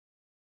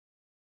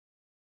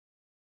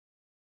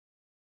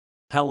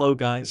Hello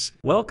guys,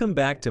 welcome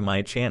back to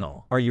my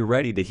channel. Are you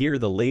ready to hear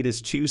the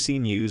latest juicy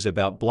news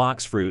about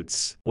Blox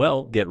fruits?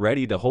 Well, get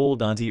ready to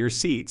hold onto your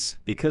seats,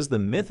 because the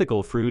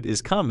mythical fruit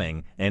is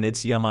coming, and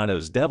it's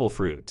Yamato's devil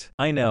fruit.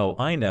 I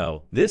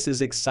know, this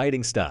is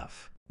exciting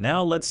stuff.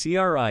 Now let's see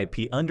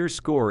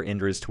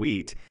RIP_Indra's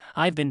tweet.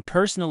 I've been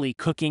personally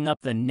cooking up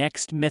the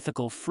next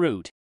mythical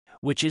fruit,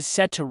 which is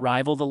set to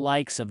rival the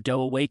likes of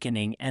Doe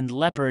Awakening and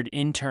Leopard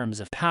in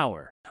terms of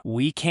power.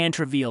 We can't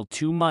reveal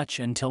too much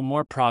until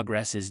more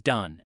progress is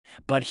done,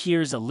 but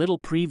here's a little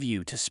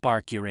preview to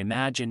spark your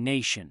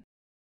imagination.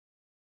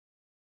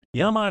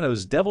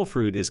 Yamato's devil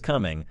fruit is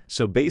coming,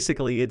 so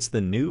basically it's the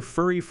new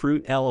furry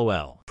fruit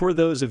LOL. For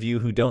those of you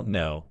who don't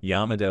know,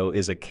 Yamato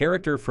is a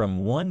character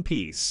from One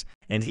Piece,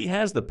 and he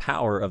has the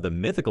power of the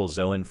mythical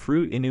Zoan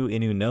fruit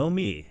Inu no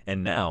Mi,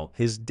 and now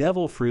his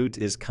devil fruit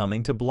is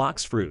coming to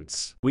Blox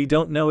fruits. We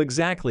don't know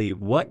exactly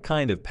what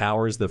kind of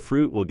powers the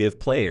fruit will give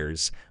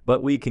players,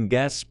 but we can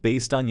guess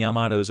based on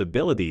Yamato's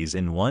abilities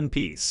in One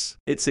Piece.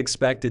 It's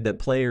expected that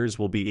players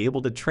will be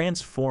able to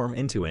transform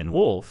into an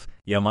wolf.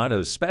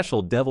 Yamato's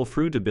special devil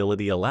fruit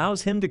ability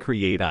allows him to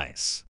create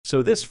ice,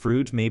 so this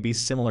fruit may be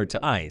similar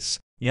to ice.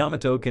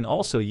 Yamato can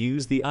also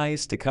use the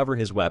ice to cover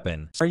his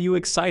weapon. Are you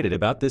excited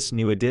about this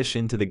new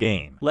addition to the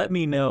game? Let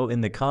me know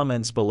in the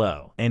comments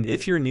below. And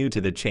if you're new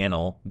to the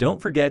channel,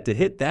 don't forget to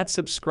hit that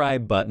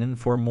subscribe button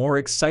for more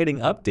exciting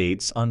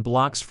updates on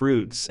Blox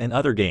fruits and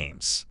other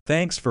games.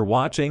 Thanks for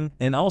watching,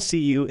 and I'll see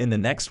you in the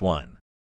next one.